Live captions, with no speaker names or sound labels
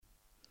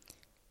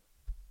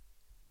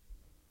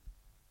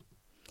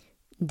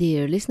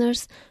Dear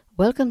listeners,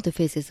 welcome to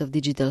Faces of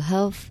Digital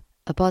Health,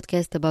 a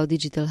podcast about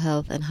digital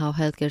health and how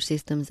healthcare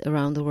systems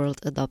around the world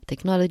adopt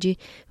technology,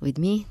 with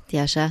me,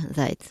 Tjasa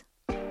Zajc.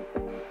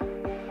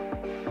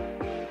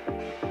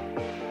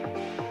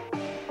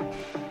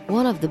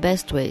 One of the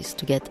best ways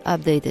to get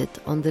updated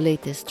on the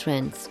latest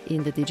trends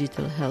in the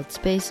digital health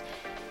space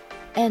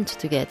and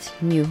to get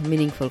new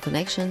meaningful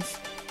connections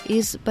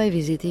is by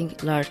visiting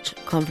large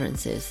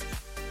conferences.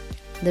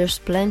 There's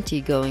plenty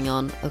going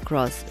on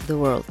across the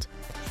world.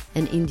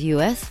 And in the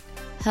US,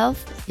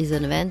 health is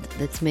an event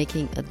that's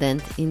making a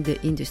dent in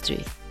the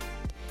industry.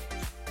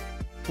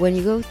 When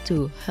you go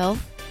to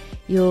health,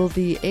 you'll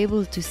be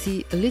able to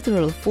see a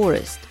literal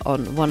forest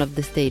on one of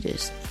the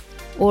stages,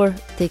 or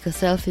take a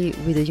selfie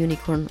with a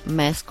unicorn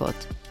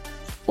mascot,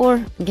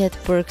 or get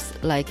perks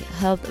like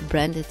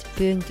health-branded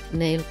pink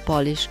nail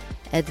polish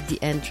at the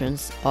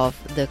entrance of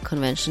the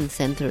convention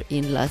center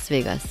in Las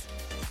Vegas.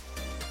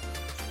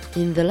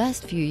 In the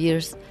last few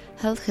years,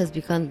 health has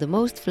become the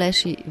most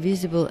flashy,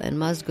 visible and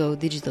must-go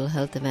digital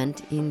health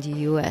event in the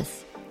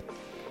US.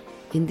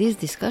 In this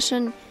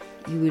discussion,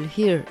 you will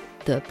hear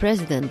the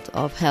president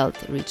of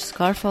Health, Rich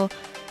Scarfo,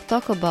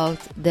 talk about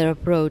their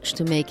approach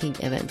to making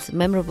events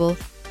memorable,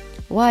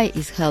 why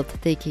is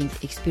health taking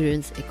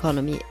experience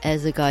economy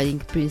as a guiding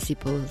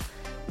principle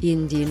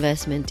in the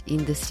investment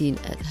in the scene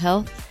at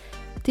health,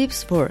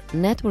 tips for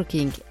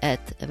networking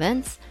at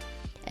events,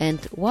 and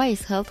why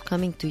is health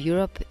coming to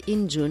Europe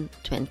in June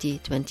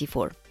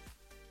 2024.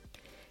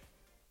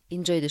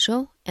 Enjoy the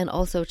show and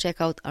also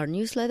check out our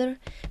newsletter,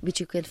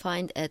 which you can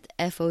find at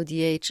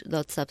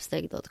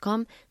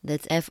fodh.substack.com.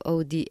 That's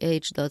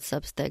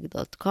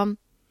fodh.substack.com.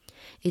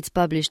 It's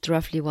published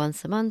roughly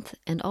once a month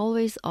and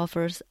always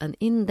offers an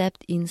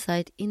in-depth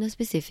insight in a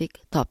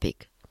specific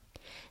topic.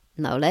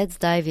 Now let's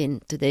dive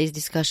in today's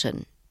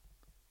discussion.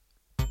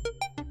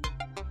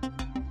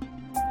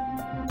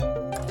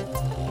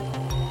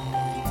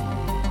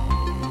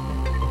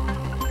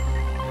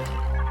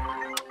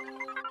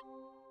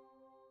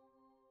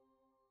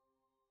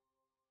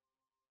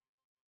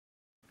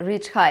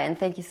 Rich, hi, and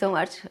thank you so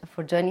much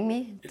for joining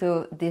me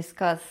to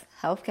discuss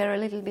healthcare a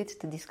little bit,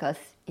 to discuss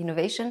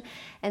innovation,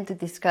 and to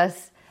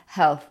discuss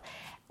health.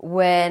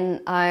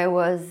 When I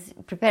was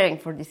preparing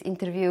for this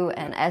interview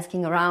and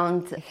asking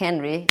around,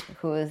 Henry,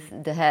 who is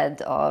the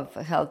head of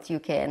Health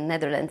UK and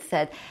Netherlands,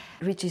 said,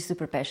 Rich is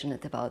super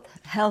passionate about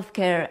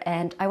healthcare,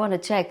 and I want to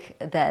check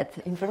that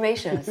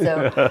information.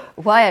 So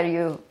why are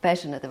you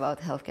passionate about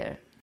healthcare?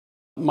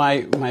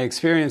 My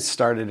experience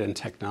started in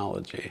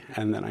technology,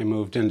 and then I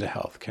moved into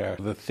healthcare.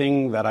 The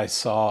thing that I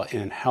saw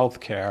in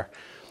healthcare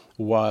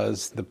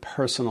was the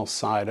personal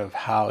side of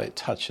how it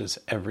touches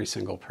every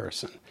single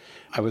person.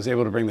 I was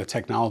able to bring the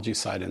technology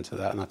side into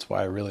that, and that's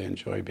why I really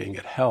enjoy being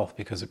at health,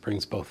 because it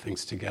brings both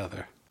things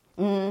together.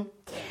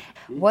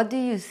 What do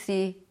you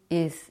see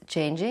is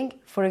changing?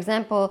 For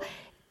example,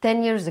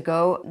 10 years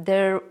ago,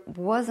 there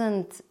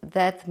wasn't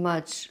that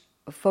much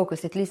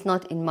focus, at least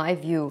not in my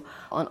view,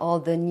 on all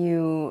the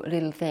new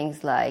little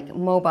things like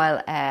mobile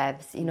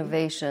apps,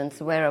 innovations,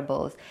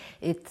 wearables.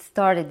 It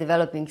started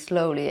developing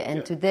slowly,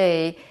 and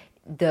today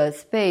the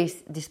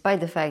space, despite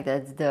the fact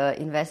that the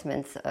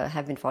investments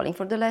have been falling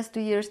for the last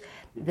 2 years,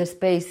 the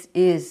space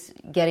is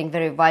getting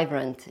very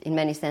vibrant in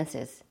many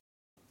senses.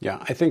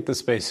 Yeah, I think the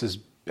space has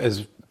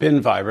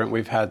been vibrant.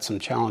 We've had some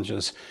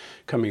challenges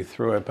coming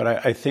through it, but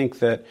I think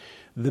that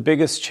the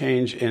biggest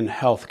change in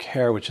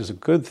healthcare, which is a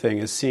good thing,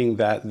 is seeing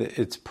that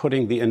it's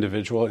putting the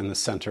individual in the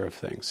center of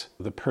things,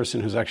 the person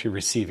who's actually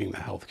receiving the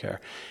healthcare.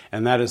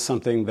 And that is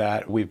something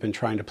that we've been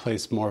trying to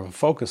place more of a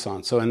focus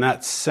on. So in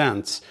that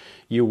sense,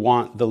 you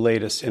want the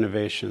latest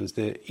innovations,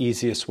 the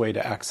easiest way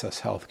to access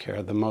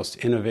healthcare, the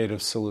most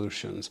innovative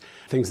solutions,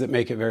 things that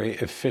make it very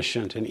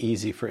efficient and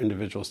easy for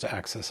individuals to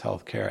access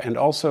healthcare and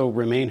also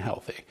remain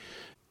healthy.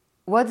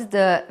 What's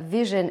the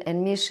vision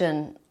and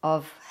mission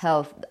of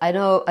health? I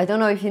don't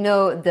know if you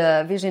know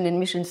the vision and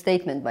mission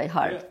statement by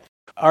heart.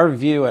 Our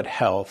view at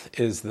Health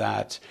is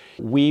that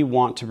we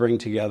want to bring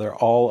together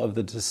all of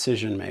the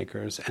decision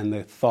makers and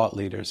the thought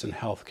leaders in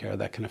healthcare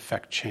that can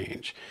affect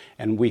change.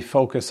 And we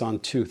focus on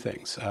two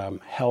things.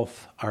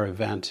 Health, our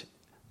event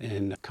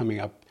coming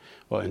up,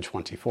 in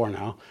 24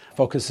 now,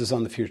 focuses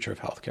on the future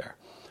of healthcare.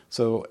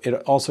 So it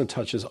also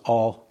touches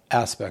all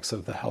aspects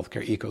of the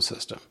healthcare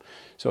ecosystem.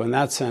 So in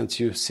that sense,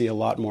 you see a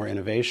lot more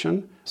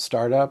innovation,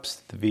 startups,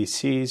 the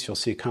VCs, you'll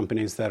see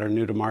companies that are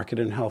new to market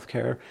in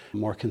healthcare,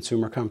 more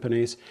consumer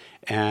companies,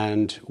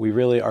 and we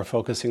really are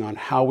focusing on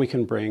how we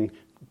can bring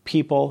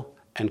people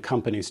and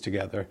companies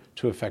together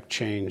to affect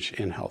change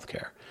in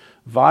healthcare.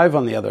 Vive,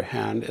 on the other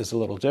hand, is a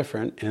little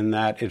different in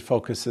that it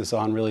focuses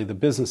on really the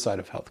business side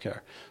of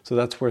healthcare. So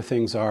that's where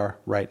things are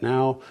right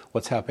now,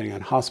 what's happening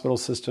in hospital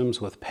systems,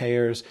 with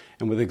payers,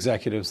 and with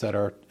executives that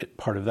are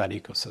part of that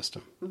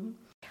ecosystem. Mm-hmm.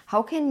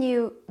 How can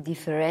you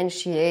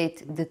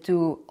differentiate the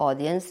two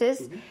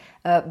audiences?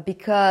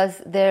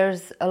 because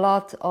there's a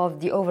lot of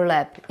the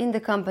overlap in the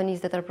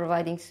companies that are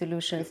providing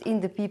solutions,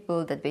 in the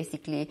people that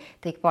basically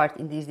take part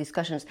in these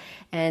discussions.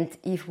 And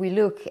if we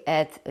look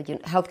at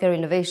healthcare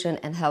innovation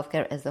and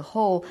healthcare as a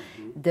whole,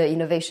 the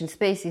innovation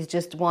space is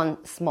just one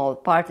small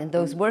part, and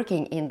those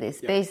working in this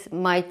space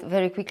might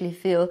very quickly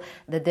feel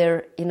that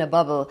they're in a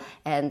bubble.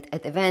 And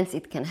at events,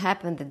 it can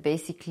happen that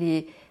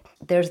basically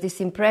there's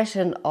this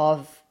impression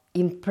of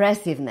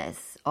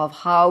impressiveness of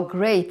how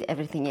great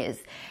everything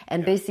is,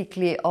 and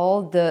basically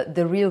all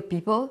the real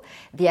people,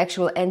 the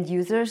actual end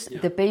users,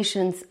 the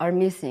patients are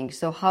missing.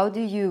 So how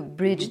do you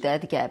bridge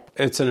that gap?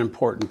 It's an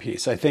important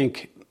piece. I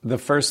think the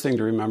first thing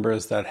to remember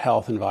is that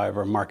Health and Vive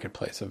are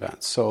marketplace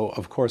events. So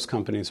of course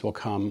companies will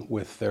come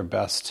with their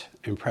best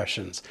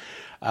impressions.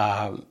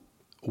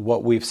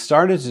 What we've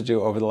started to do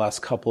over the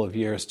last couple of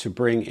years to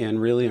bring in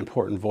really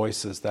important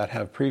voices that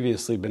have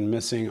previously been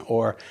missing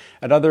or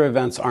at other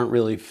events aren't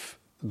really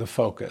the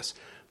focus.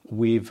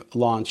 We've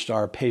launched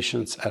our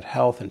Patients at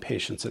Health and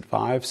Patients at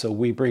Vive, so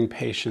we bring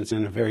patients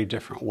in a very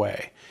different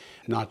way.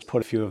 Not to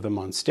put a few of them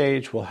on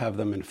stage, we'll have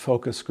them in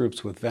focus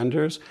groups with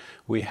vendors.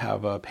 We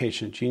have a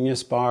Patient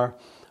Genius Bar.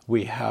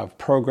 We have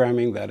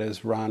programming that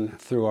is run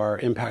through our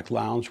Impact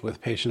Lounge with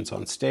patients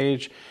on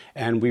stage,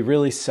 and we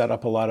really set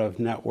up a lot of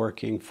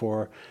networking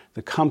for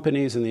the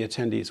companies and the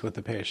attendees with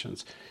the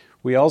patients.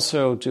 We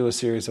also do a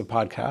series of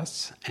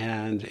podcasts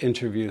and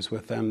interviews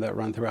with them that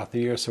run throughout the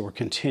year, so we're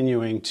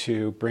continuing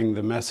to bring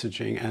the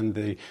messaging and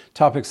the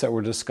topics that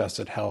were discussed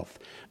at Health,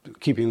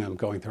 keeping them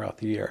going throughout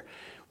the year.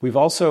 We've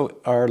also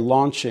are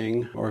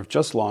launching, or have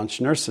just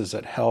launched, Nurses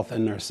at Health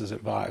and Nurses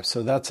at Vive.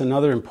 So that's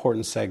another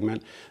important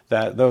segment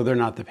that, though they're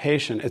not the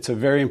patient, it's a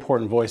very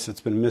important voice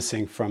that's been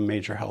missing from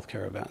major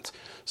healthcare events.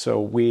 So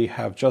we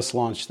have just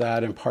launched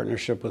that in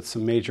partnership with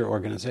some major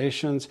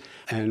organizations,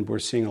 and we're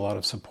seeing a lot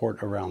of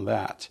support around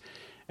that.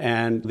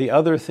 And the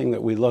other thing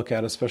that we look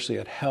at, especially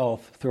at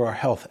Health, through our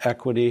Health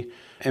Equity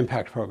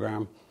Impact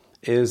Program,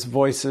 is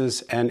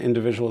voices and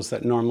individuals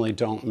that normally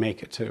don't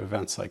make it to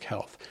events like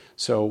Health.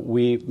 So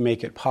we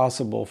make it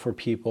possible for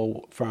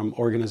people from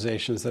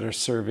organizations that are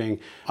serving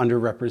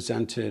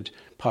underrepresented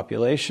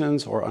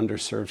populations or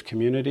underserved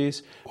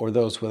communities or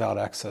those without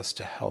access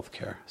to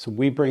healthcare. So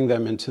we bring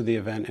them into the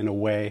event in a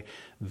way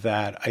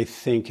that I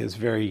think is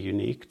very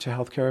unique to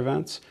healthcare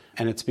events.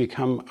 And it's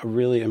become a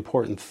really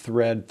important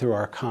thread through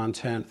our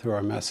content, through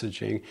our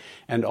messaging,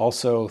 and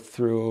also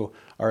through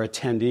our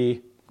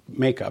attendee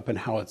makeup and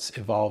how it's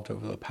evolved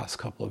over the past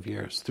couple of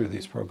years through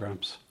these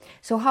programs.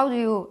 So how do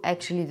you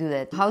actually do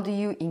that? How do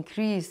you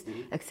increase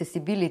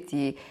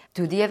accessibility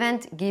to the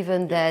event,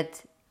 given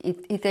that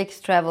it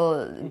takes travel,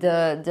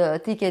 the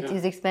ticket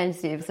is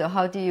expensive, so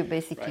how do you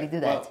basically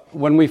do that? Well,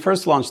 when we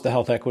first launched the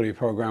Health Equity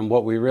Program,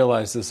 what we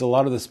realized is a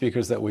lot of the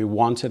speakers that we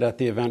wanted at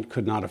the event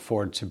could not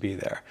afford to be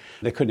there.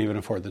 They couldn't even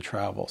afford the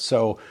travel.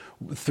 So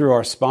through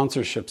our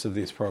sponsorships of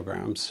these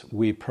programs,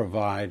 we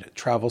provide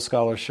travel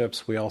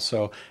scholarships. We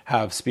also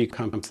have speak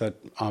companies that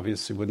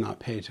obviously would not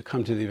pay to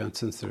come to the event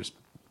since there's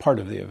part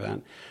of the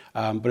event.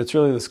 But it's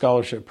really the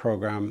scholarship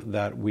program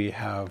that we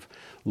have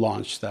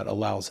launched that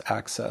allows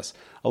access.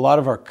 A lot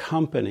of our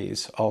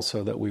companies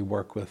also that we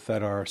work with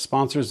that are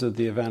sponsors of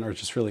the event or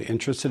just really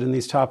interested in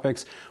these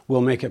topics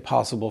will make it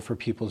possible for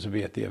people to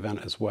be at the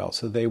event as well.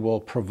 So they will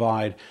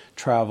provide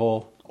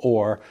travel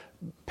or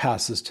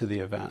passes to the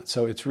event.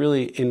 So it's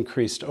really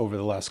increased over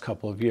the last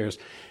couple of years.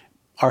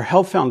 Our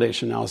Health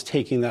Foundation now is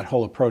taking that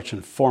whole approach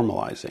and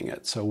formalizing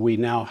it. So we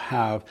now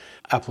have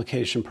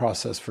application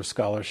process for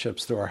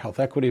scholarships through our Health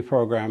Equity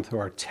Program, through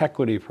our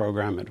Tequity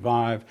Program at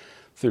Vive,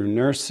 through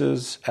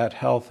Nurses at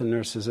Health and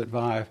Nurses at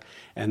Vive,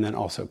 and then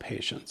also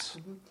patients.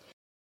 Mm-hmm.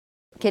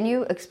 Can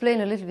you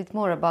explain a little bit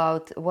more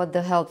about what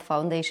the Health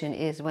Foundation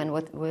is? When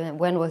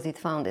was it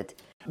founded?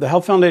 The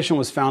Health Foundation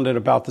was founded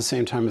about the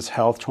same time as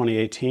Health,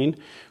 2018.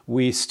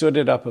 We stood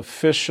it up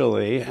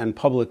officially and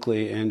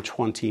publicly in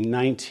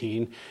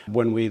 2019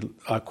 when we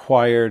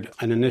acquired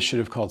an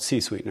initiative called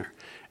C-Sweetener.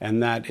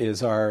 And that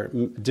is our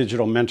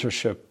digital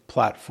mentorship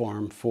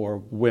platform for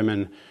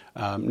women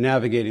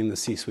navigating the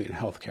C-suite in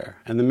healthcare.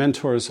 And the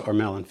mentors are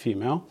male and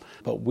female,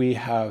 but we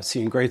have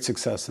seen great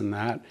success in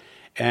that.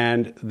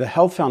 And the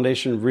Health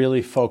Foundation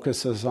really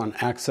focuses on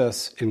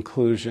access,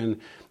 inclusion,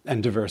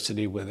 and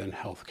diversity within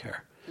healthcare.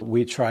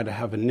 We try to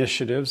have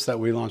initiatives that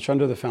we launch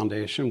under the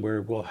foundation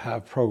where we'll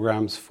have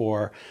programs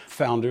for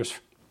founders,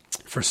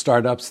 for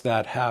startups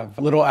that have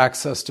little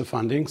access to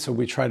funding, so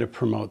we try to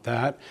promote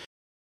that.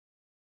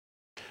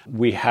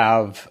 We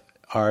have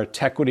our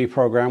Tequity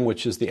program,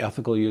 which is the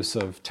ethical use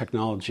of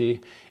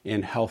technology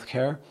in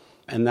healthcare,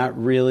 and that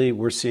really,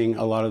 we're seeing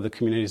a lot of the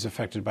communities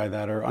affected by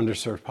that are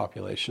underserved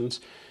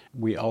populations.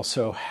 We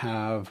also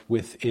have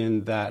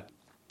within that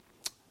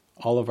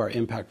all of our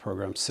impact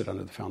programs sit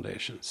under the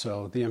foundation.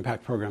 So the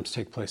impact programs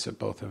take place at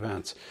both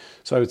events.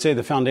 So I would say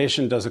the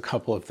foundation does a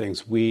couple of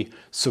things. We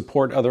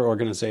support other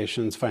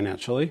organizations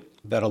financially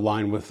that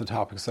align with the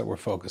topics that we're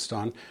focused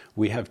on.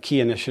 We have key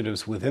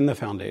initiatives within the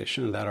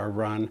foundation that are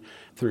run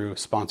through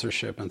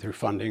sponsorship and through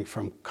funding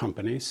from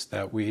companies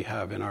that we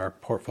have in our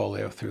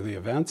portfolio through the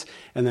events.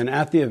 And then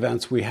at the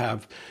events, we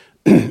have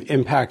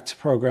impact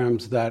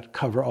programs that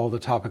cover all the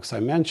topics I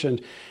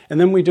mentioned. And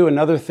then we do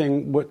another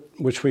thing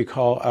which we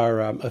call our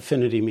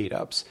affinity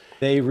meetups.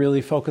 They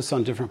really focus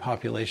on different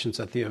populations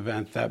at the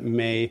event that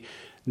may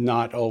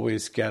not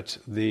always get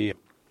the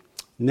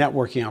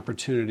networking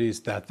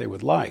opportunities that they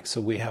would like. So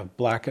we have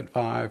Black at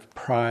Vive,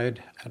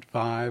 Pride at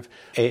Vive,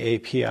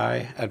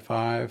 AAPI at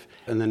Vive,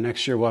 and then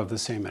next year we'll have the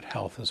same at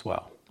Health as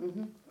well.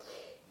 Mm-hmm.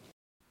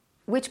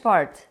 Which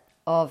part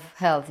of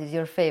Health is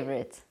your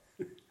favorite?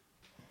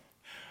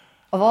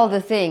 Of all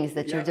the things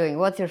that you're doing,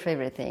 what's your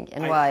favorite thing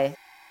and why?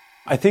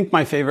 I think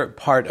my favorite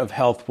part of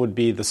Health would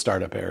be the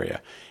startup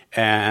area.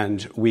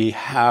 And we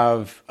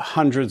have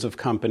hundreds of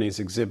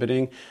companies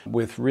exhibiting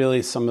with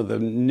really some of the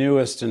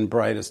newest and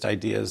brightest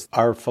ideas.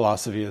 Our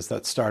philosophy is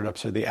that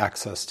startups are the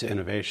access to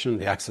innovation,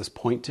 the access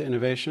point to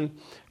innovation.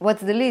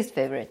 What's the least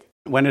favorite?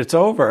 When it's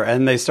over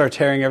and they start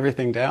tearing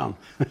everything down.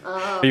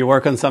 You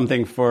work on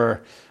something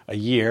for a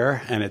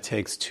year and it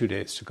takes 2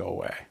 days to go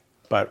away.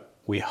 But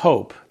we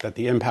hope that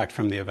the impact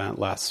from the event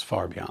lasts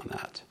far beyond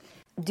that.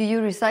 Do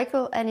you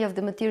recycle any of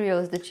the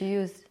materials that you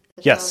use?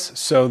 Yes.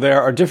 So there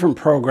are different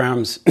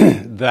programs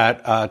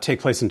that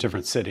take place in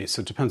different cities.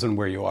 So it depends on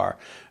where you are.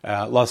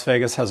 Las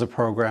Vegas has a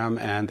program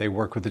and they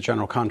work with the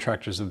general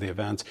contractors of the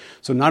events.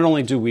 So not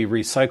only do we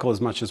recycle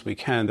as much as we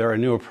can, there are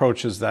new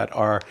approaches that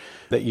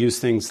use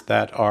things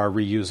that are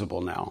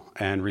reusable now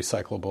and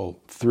recyclable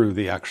through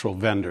the actual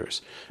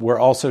vendors. We're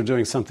also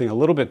doing something a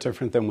little bit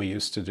different than we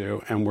used to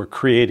do, and we're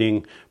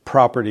creating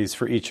properties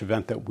for each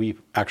event that we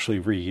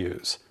actually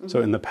reuse. Mm-hmm. So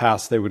in the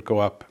past, they would go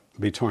up,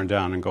 be torn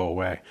down and go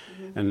away.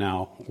 Mm-hmm. And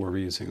now we're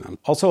reusing them.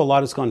 Also, a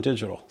lot has gone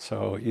digital.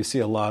 So you see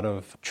a lot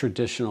of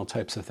traditional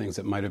types of things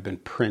that might have been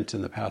print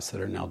in the past that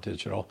are now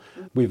digital.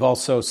 Mm-hmm. We've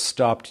also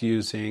stopped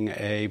using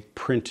a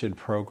printed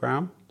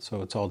program.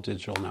 So it's all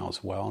digital now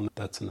as well. And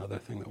that's another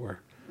thing that we're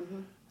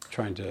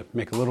trying to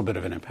make a little bit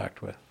of an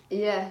impact with.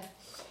 Yeah.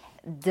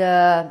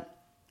 The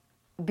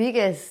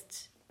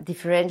biggest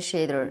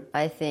differentiator,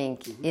 I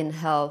think, in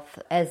Health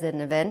as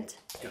an event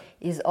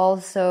is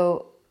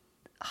also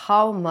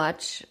how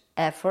much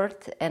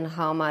effort and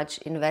how much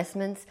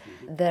investments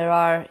there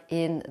are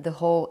in the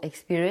whole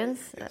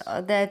experience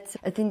that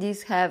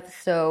attendees have.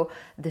 So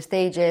the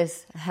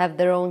stages have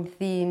their own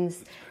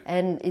themes,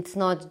 and it's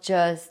not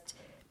just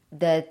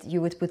that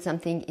you would put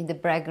something in the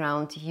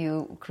background,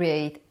 you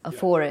create a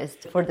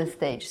forest for the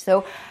stage.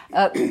 So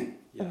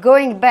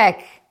going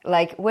back,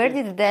 like, where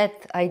did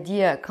that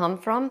idea come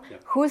from?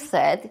 Who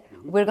said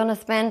we're going to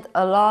spend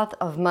a lot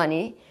of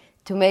money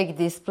to make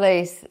this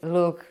place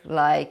look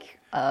like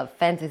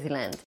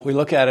Fantasyland? We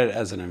look at it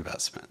as an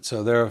investment.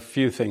 So there are a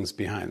few things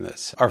behind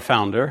this. Our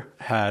founder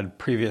had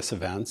previous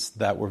events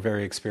that were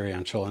very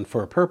experiential and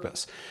for a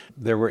purpose.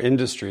 There were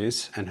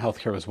industries, and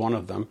healthcare was one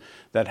of them,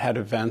 that had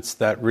events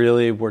that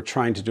really were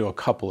trying to do a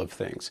couple of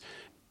things.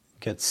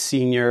 Get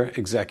senior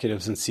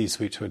executives and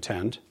C-suite to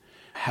attend,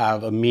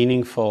 have a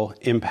meaningful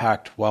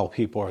impact while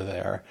people are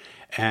there,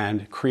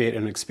 and create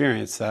an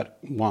experience that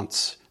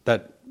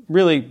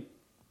really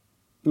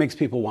makes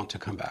people want to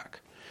come back.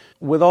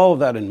 With all of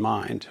that in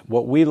mind,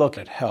 what we look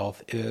at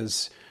Health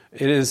is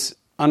it is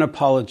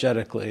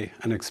unapologetically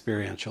an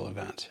experiential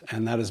event.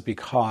 And that is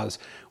because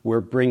we're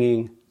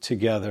bringing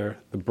together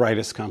the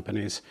brightest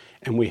companies,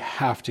 and we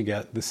have to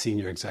get the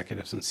senior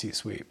executives and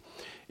C-suite.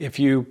 If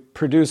you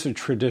produce a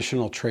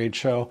traditional trade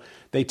show,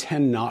 they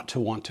tend not to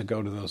want to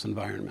go to those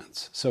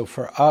environments. So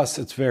for us,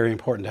 it's very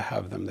important to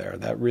have them there.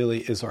 That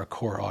really is our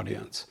core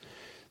audience.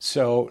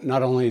 So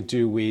not only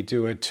do we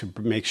do it to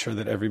make sure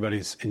that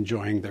everybody's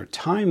enjoying their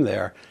time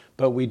there,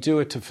 but we do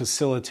it to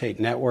facilitate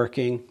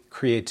networking,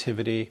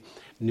 creativity,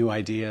 new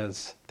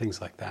ideas, things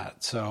like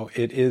that. So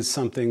it is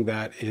something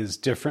that is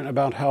different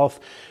about Health.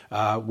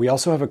 We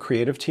also have a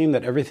creative team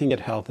that everything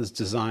at Health is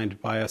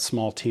designed by a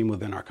small team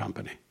within our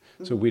company.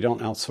 So we don't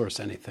outsource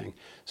anything.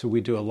 So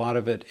we do a lot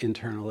of it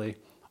internally,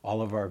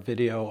 all of our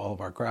video, all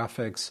of our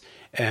graphics.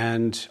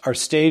 And our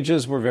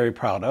stages we're very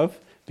proud of,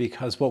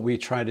 because what we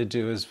try to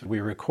do is we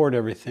record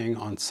everything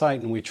on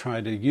site and we try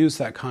to use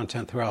that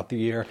content throughout the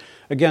year,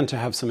 again, to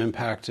have some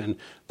impact, and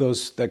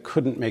those that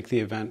couldn't make the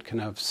event can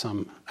have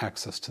some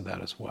access to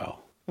that as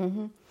well.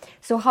 Mm-hmm.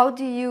 So how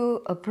do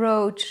you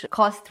approach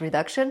cost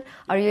reduction?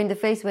 Are you in the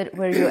phase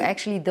where you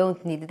actually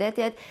don't need that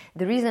yet?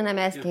 The reason I'm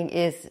asking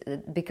is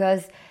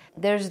because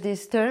there's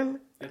this term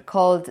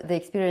called the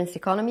experience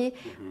economy.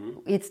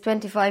 It's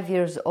 25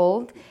 years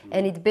old,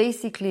 and it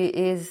basically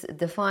is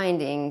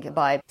defining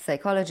by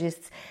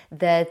psychologists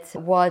that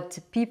what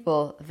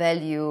people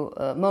value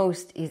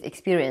most is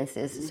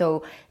experiences.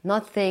 So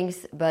not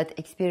things, but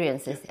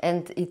experiences.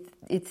 And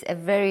it's a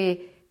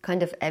very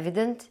kind of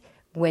evident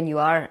when you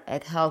are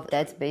at health,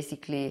 that's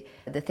basically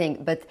the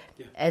thing. But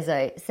as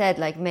I said,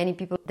 like many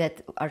people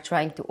that are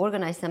trying to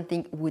organize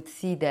something would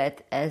see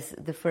that as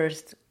the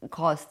first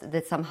cost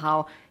that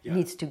somehow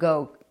needs to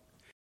go.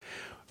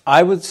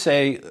 I would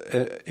say,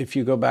 if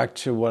you go back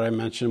to what I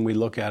mentioned, we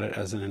look at it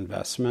as an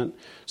investment.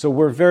 So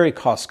we're very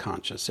cost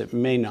conscious. It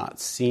may not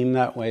seem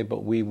that way,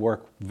 but we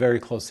work very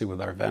closely with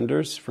our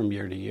vendors from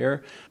year to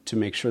year to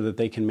make sure that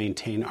they can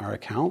maintain our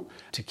account,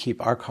 to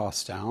keep our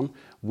costs down.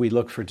 We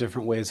look for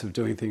different ways of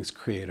doing things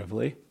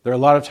creatively. There are a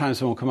lot of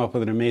times when we'll come up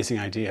with an amazing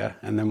idea,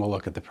 and then we'll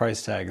look at the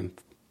price tag and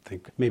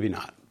think, maybe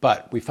not.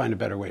 But we find a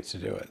better way to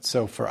do it.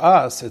 So for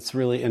us, it's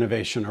really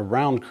innovation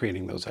around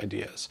creating those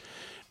ideas.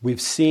 We've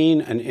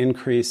seen an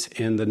increase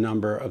in the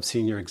number of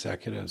senior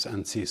executives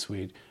and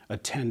C-suite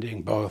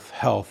attending both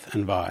Health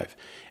and Vive.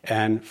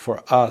 And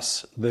for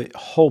us, the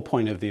whole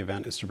point of the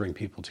event is to bring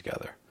people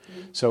together.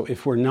 So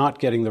if we're not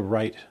getting the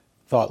right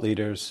thought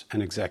leaders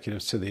and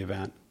executives to the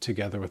event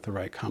together with the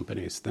right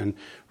companies, then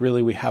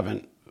really we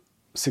haven't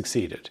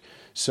succeeded.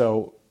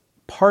 So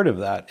part of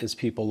that is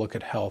people look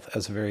at health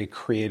as a very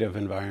creative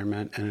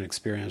environment and an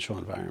experiential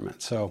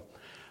environment. So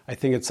I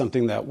think it's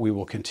something that we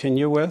will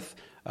continue with.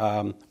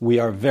 We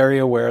are very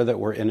aware that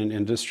we're in an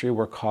industry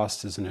where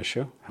cost is an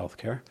issue,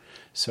 healthcare.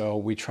 So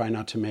we try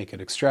not to make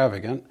it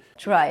extravagant.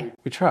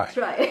 We try.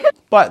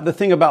 But the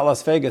thing about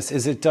Las Vegas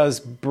is it does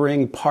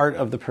bring part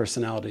of the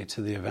personality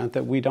to the event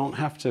that we don't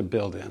have to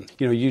build in.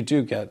 You know, you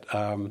do get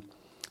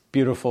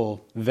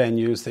beautiful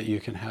venues that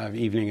you can have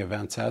evening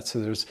events at. So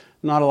there's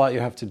not a lot you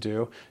have to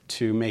do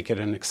to make it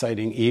an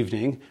exciting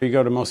evening. You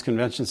go to most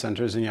convention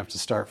centers and you have to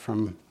start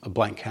from a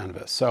blank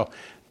canvas. So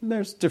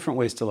there's different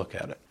ways to look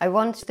at it. I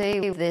want to stay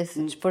with this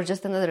for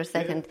just another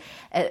second,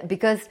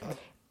 because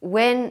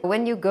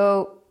when you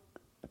go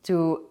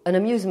to an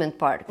amusement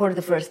park for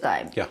the first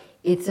time,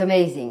 it's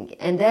amazing.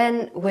 And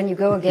then when you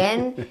go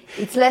again,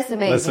 it's less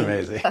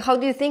amazing. How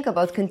do you think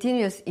about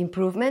continuous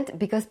improvement?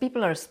 Because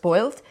people are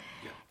spoiled.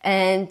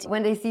 And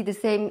when they see the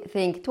same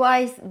thing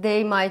twice,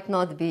 they might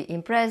not be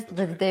impressed,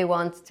 but they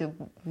want to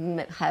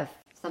have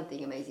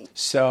something amazing.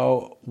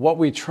 So what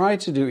we try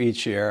to do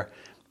each year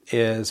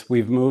is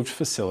we've moved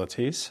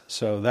facilities.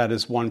 So that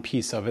is one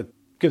piece of it.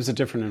 Gives a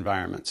different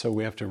environment. So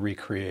we have to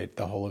recreate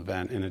the whole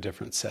event in a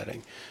different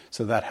setting.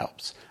 So that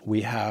helps.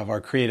 We have our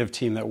creative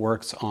team that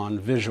works on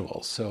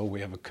visuals. So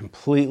we have a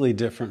completely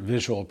different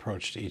visual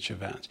approach to each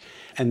event.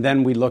 And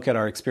then we look at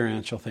our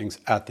experiential things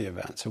at the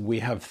event. So we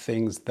have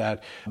things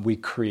that we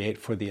create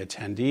for the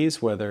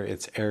attendees, whether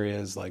it's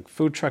areas like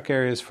food truck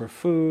areas for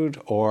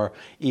food, or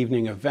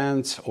evening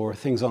events, or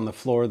things on the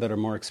floor that are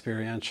more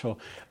experiential.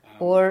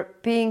 Or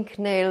pink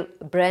nail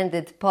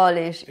branded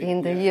polish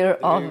in the year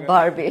of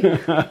Barbie.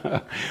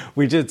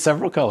 We did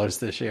several colors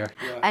this year.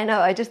 I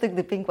know, I just took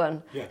the pink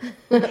one.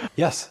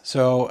 Yes,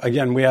 so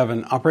again, we have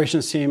an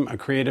operations team, a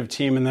creative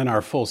team, and then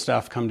our full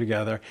staff come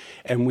together,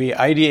 and we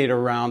ideate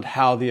around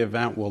how the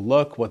event will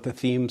look, what the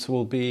themes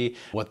will be,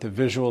 what the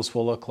visuals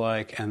will look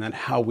like, and then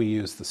how we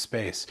use the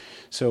space.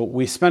 So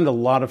we spend a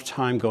lot of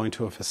time going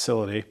to a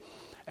facility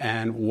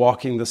and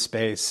walking the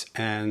space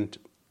and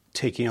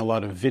taking a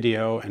lot of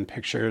video and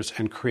pictures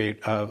and create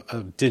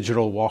a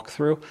digital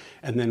walkthrough,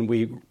 and then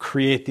we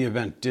create the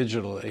event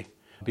digitally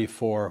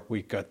before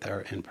we get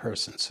there in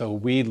person. So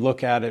we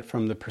look at it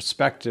from the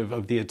perspective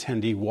of the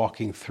attendee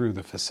walking through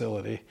the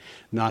facility,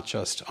 not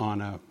just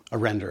on a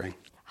rendering.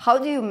 How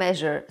do you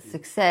measure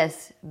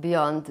success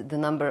beyond the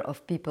number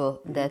of people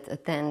that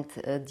attend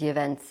the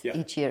events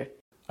each year?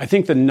 I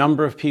think the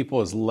number of people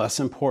is less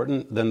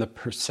important than the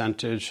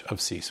percentage of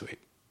C-suite.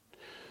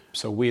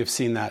 So we have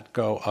seen that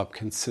go up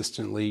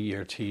consistently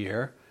year to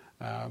year.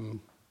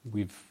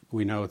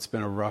 We know it's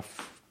been a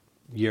rough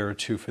year or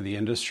two for the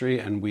industry,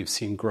 and we've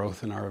seen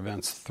growth in our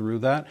events through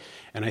that.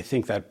 And I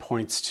think that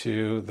points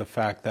to the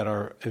fact that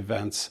our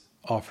events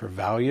offer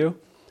value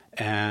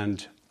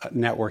and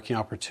networking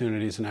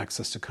opportunities and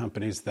access to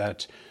companies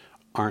that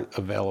aren't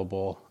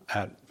available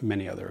at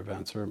many other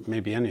events or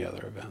maybe any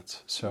other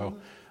events. So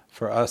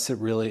for us, it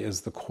really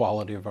is the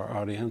quality of our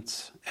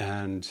audience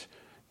and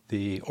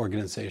the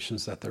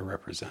organizations that they're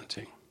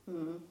representing.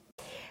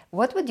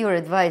 What would your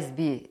advice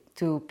be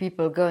to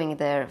people going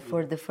there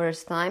for the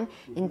first time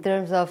in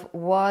terms of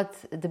what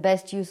the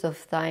best use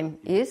of time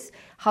is,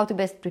 how to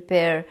best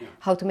prepare,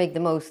 how to make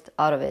the most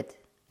out of it?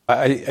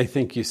 I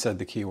think you said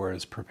the key word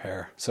is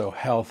prepare. So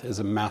health is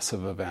a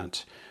massive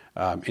event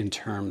in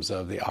terms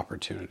of the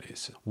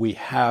opportunities. We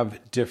have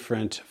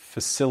different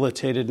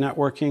facilitated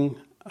networking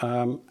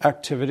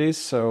activities.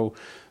 So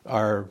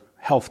our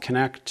Health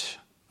Connect,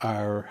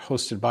 our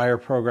hosted buyer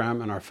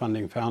program, and our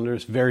funding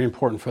founders, very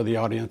important for the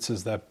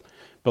audiences that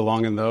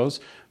belong in those.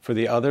 For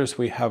the others,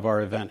 we have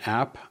our event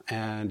app,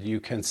 and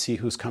you can see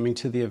who's coming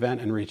to the event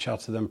and reach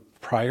out to them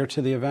prior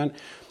to the event.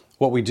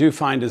 What we do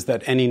find is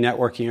that any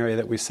networking area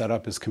that we set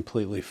up is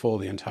completely full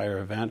the entire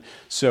event.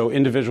 So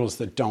individuals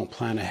that don't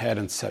plan ahead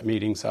and set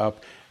meetings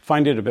up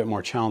find it a bit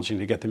more challenging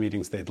to get the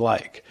meetings they'd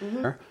like.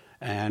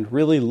 And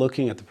really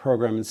looking at the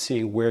program and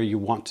seeing where you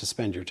want to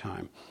spend your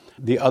time.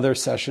 The other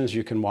sessions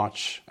you can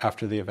watch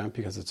after the event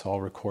because it's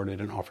all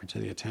recorded and offered to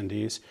the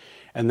attendees.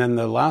 And then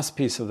the last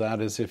piece of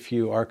that is if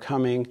you are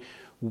coming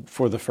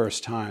for the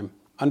first time,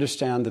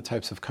 understand the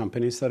types of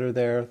companies that are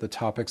there, the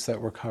topics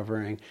that we're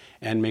covering,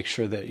 and make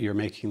sure that you're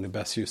making the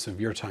best use of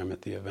your time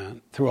at the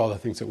event through all the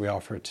things that we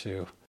offer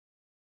to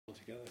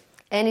together.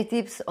 Any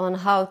tips on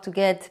how to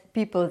get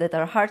people that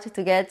are hard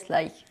to get,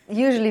 like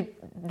usually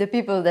the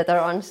people that are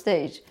on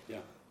stage? Yeah.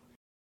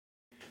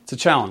 It's a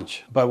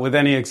challenge, but with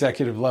any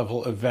executive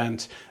level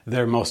event,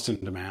 they're most in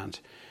demand.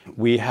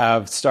 We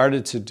have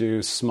started to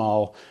do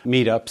small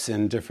meetups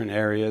in different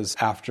areas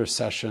after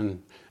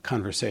session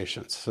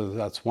conversations. So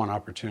that's one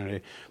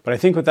opportunity. But I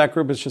think with that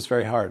group, it's just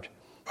very hard.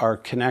 Our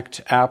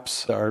Connect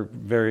apps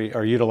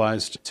are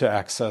utilized to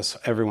access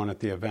everyone at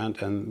the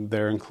event, and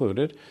they're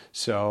included.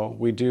 So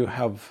we do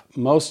have,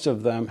 most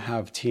of them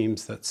have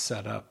teams that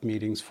set up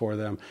meetings for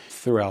them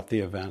throughout the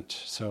event.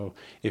 So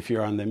if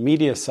you're on the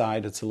media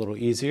side, it's a little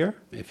easier.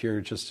 If you're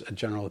just a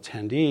general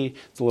attendee,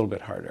 it's a little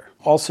bit harder.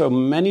 Also,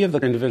 many of the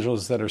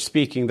individuals that are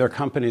speaking, their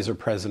companies are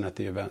present at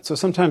the event. So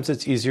sometimes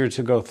it's easier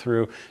to go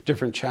through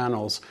different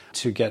channels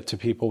to get to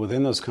people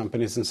within those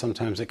companies, and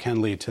sometimes it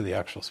can lead to the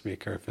actual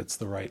speaker if it's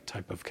the right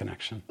type of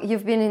connection.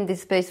 You've been in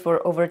this space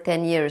for over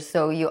 10 years,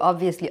 so you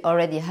obviously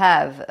already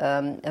have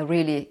a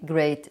really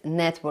great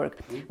network.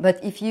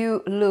 But if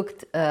you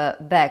looked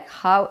back,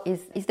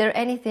 is there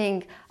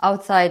anything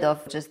outside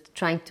of just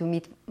trying to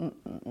meet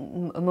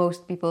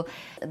most people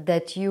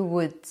that you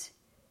would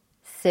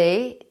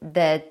say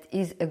that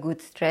is a good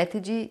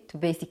strategy to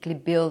basically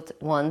build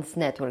one's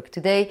network?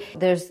 Today,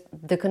 there's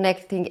the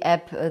connecting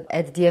app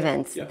at the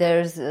events,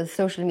 there's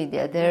social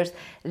media, there's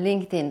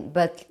LinkedIn,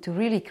 but to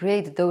really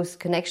create those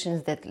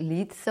connections that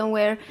lead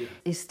somewhere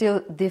is still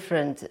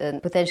different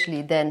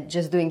potentially than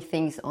just doing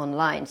things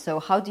online.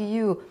 So how do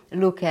you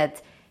look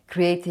at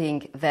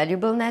creating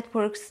valuable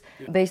networks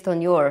based on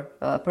your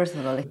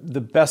personal... The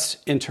best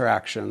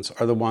interactions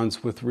are the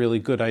ones with really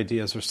good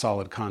ideas or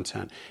solid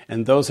content.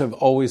 And those have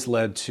always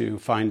led to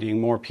finding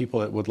more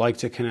people that would like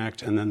to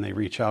connect, and then they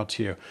reach out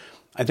to you.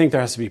 I think there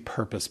has to be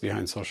purpose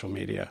behind social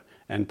media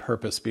and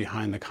purpose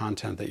behind the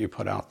content that you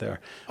put out there.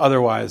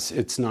 Otherwise,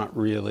 it's not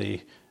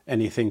really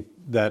anything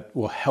that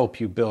will help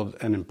you build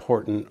an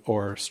important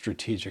or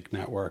strategic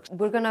network.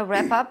 We're going to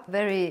wrap up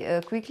very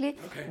quickly,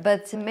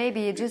 but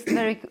maybe just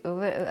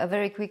a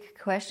very quick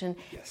question.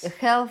 Yes.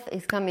 Health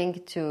is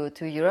coming to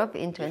Europe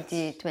in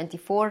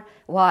 2024.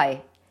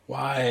 Why?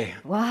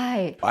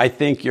 Why? I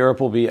think Europe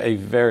will be a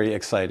very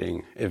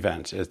exciting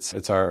event.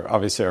 It's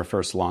obviously our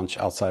first launch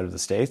outside of the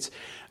States.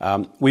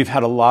 We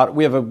have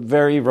a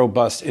very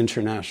robust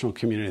international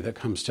community that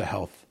comes to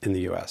health in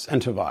the US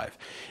and to Vive.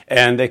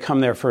 And they come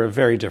there for a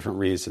very different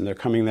reason. They're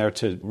coming there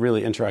to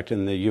really interact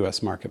in the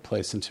US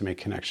marketplace and to make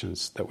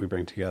connections that we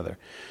bring together.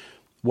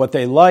 What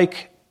they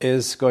like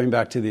is going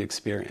back to the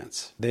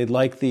experience. They'd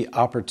like the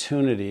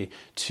opportunity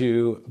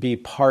to be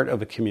part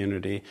of a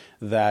community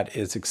that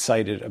is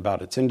excited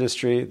about its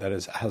industry, that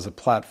has a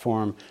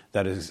platform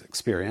that is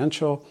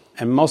experiential,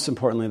 and most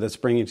importantly, that's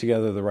bringing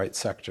together the right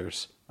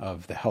sectors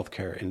of the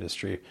healthcare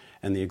industry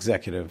and the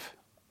executive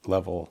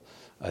level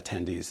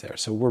attendees there.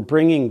 So we're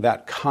bringing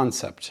that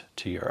concept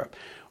to Europe.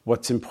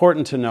 What's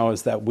important to know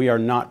is that we are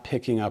not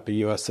picking up a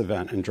US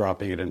event and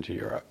dropping it into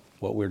Europe.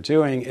 What we're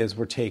doing is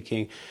we're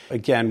taking,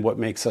 again, what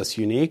makes us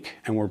unique,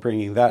 and we're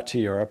bringing that to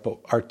Europe. But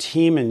our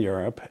team in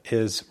Europe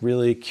is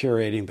really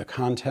curating the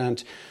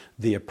content,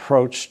 the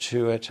approach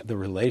to it, the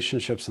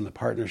relationships and the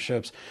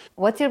partnerships.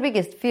 What's your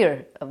biggest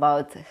fear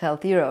about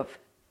Health Europe?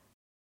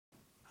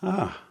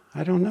 I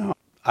don't know.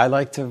 I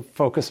like to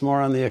focus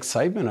more on the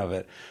excitement of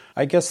it.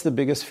 I guess the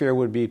biggest fear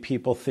would be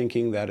people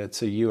thinking that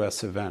it's a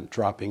U.S. event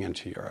dropping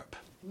into Europe,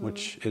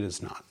 which it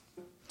is not.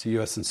 It's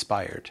U.S.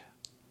 inspired.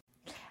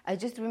 I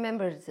just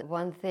remembered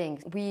one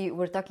thing. We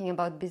were talking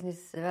about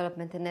business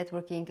development and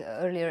networking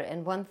earlier,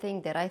 and one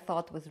thing that I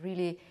thought was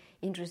really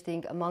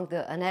interesting among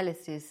the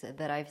analysis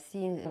that I've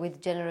seen with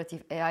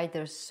generative AI,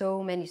 there's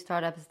so many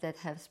startups that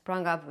have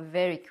sprung up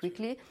very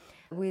quickly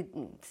with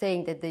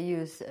saying that they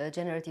use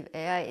generative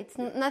AI. It's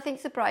nothing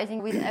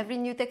surprising. With every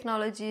new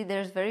technology,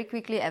 there's very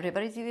quickly,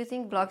 everybody's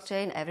using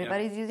blockchain,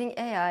 everybody's using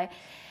AI.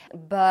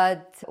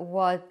 But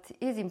what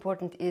is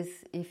important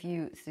is if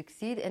you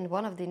succeed, and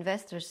one of the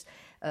investors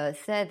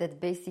said that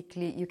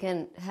basically you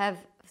can have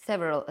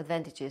several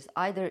advantages.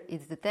 Either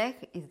it's the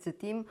tech, it's the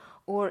team,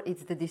 or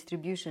it's the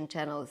distribution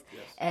channels.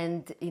 Yes.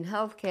 And in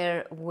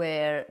healthcare,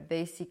 where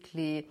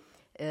basically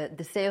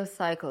the sales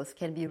cycles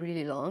can be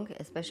really long,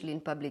 especially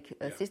in public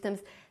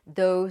systems,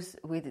 those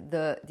with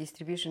the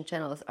distribution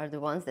channels are the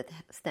ones that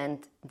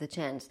stand the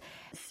chance.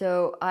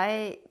 So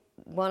I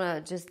want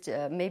to just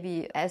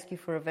maybe ask you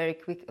for a very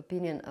quick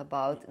opinion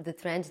about the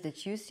trends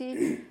that you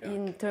see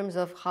in terms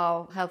of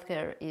how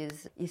healthcare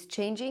is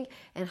changing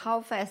and how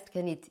fast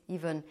can it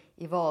even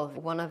evolve.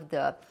 One of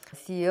the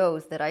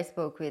CEOs that I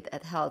spoke with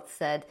at Health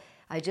said,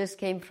 I just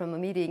came from a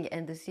meeting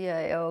and the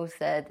CIO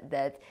said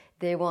that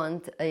they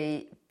want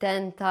a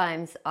 10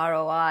 times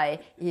ROI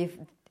if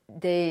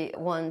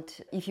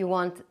you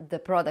want the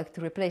product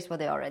to replace what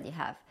they already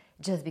have.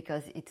 just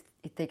because it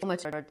takes so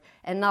much effort.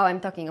 And now I'm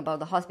talking about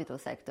the hospital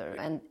sector,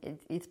 and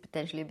it's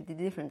potentially a bit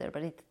different there,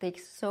 but it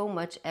takes so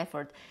much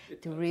effort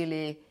to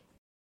really...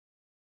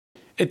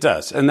 It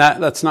does, and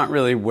that's not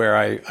really where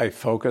I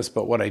focus,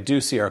 but what I do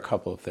see are a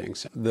couple of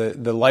things.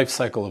 The life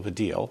cycle of a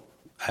deal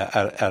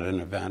at an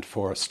event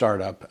for a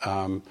startup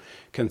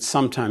can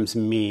sometimes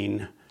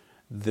mean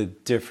the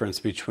difference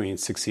between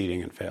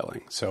succeeding and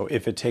failing. So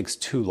if it takes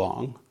too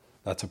long,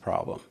 that's a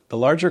problem. The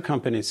larger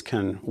companies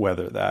can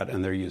weather that,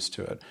 and they're used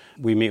to it.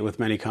 We meet with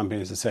many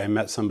companies that say, I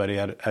met somebody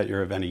at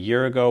your event a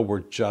year ago,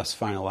 we're just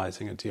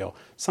finalizing a deal.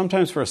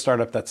 Sometimes for a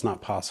startup, that's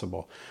not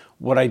possible.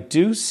 What I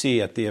do see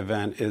at the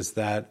event is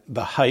that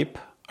the hype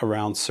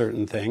around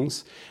certain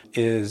things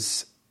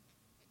is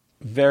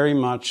very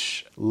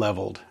much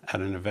leveled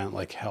at an event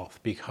like health,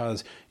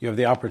 because you have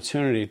the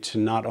opportunity to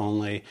not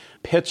only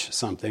pitch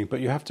something, but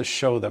you have to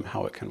show them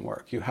how it can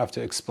work. You have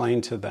to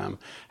explain to them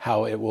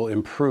how it will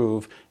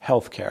improve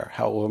healthcare,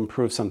 how it will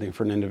improve something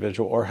for an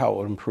individual, or how it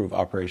will improve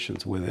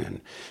operations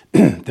within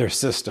their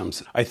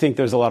systems. I think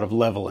there's a lot of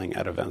leveling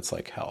at events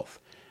like health.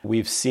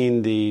 We've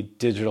seen the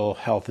digital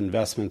health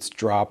investments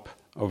drop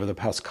over the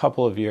past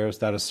couple of years.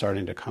 That is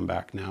starting to come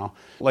back now.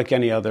 Like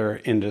any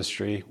other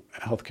industry,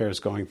 healthcare is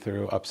going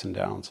through ups and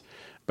downs.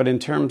 But in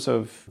terms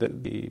of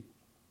the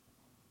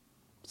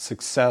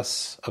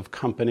success of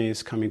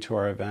companies coming to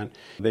our event,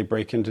 they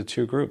break into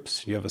two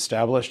groups. You have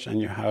established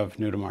and you have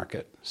new to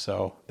market.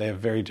 So they have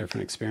very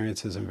different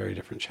experiences and very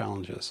different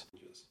challenges.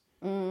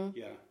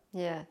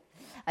 Yeah.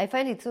 I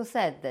find it so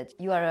sad that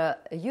you are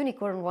a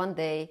unicorn one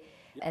day,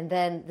 and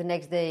then the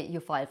next day you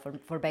file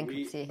for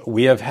bankruptcy.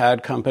 We have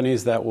had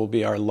companies that will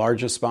be our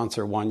largest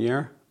sponsor one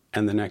year,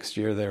 and the next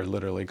year they're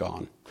literally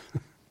gone.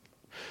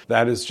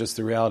 That is just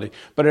the reality.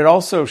 But it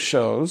also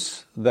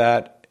shows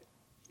that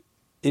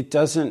you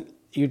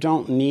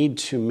don't need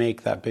to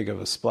make that big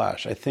of a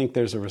splash. I think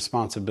there's a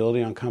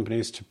responsibility on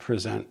companies to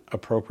present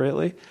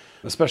appropriately,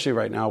 especially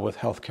right now with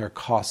healthcare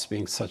costs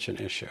being such an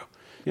issue.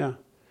 Yeah.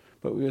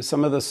 But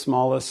some of the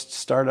smallest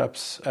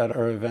startups at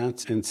our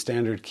events in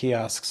standard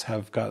kiosks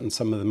have gotten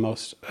some of the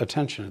most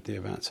attention at the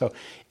event. So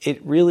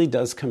it really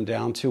does come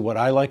down to what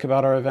I like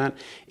about our event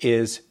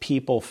is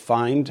people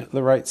find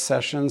the right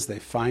sessions, they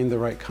find the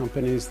right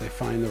companies, they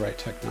find the right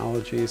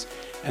technologies,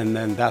 and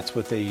then that's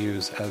what they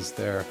use as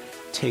their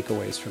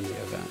takeaways from the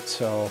event.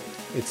 So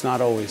it's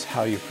not always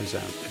how you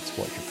present, it's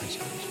what you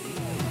present.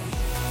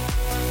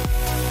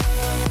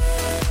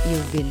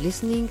 You've been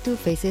listening to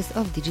Faces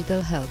of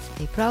Digital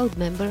Health, a proud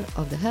member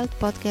of the Health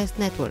Podcast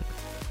Network.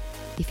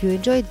 If you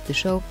enjoyed the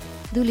show,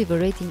 do leave a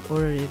rating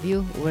or a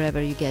review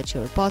wherever you get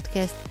your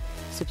podcast,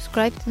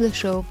 subscribe to the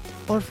show,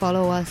 or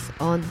follow us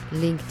on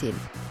LinkedIn.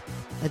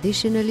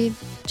 Additionally,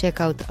 check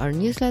out our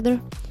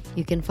newsletter.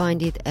 You can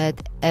find it at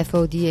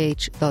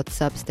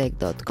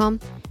fodh.substack.com.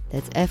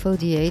 That's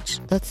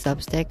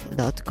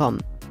fodh.substack.com.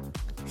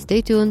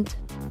 Stay tuned.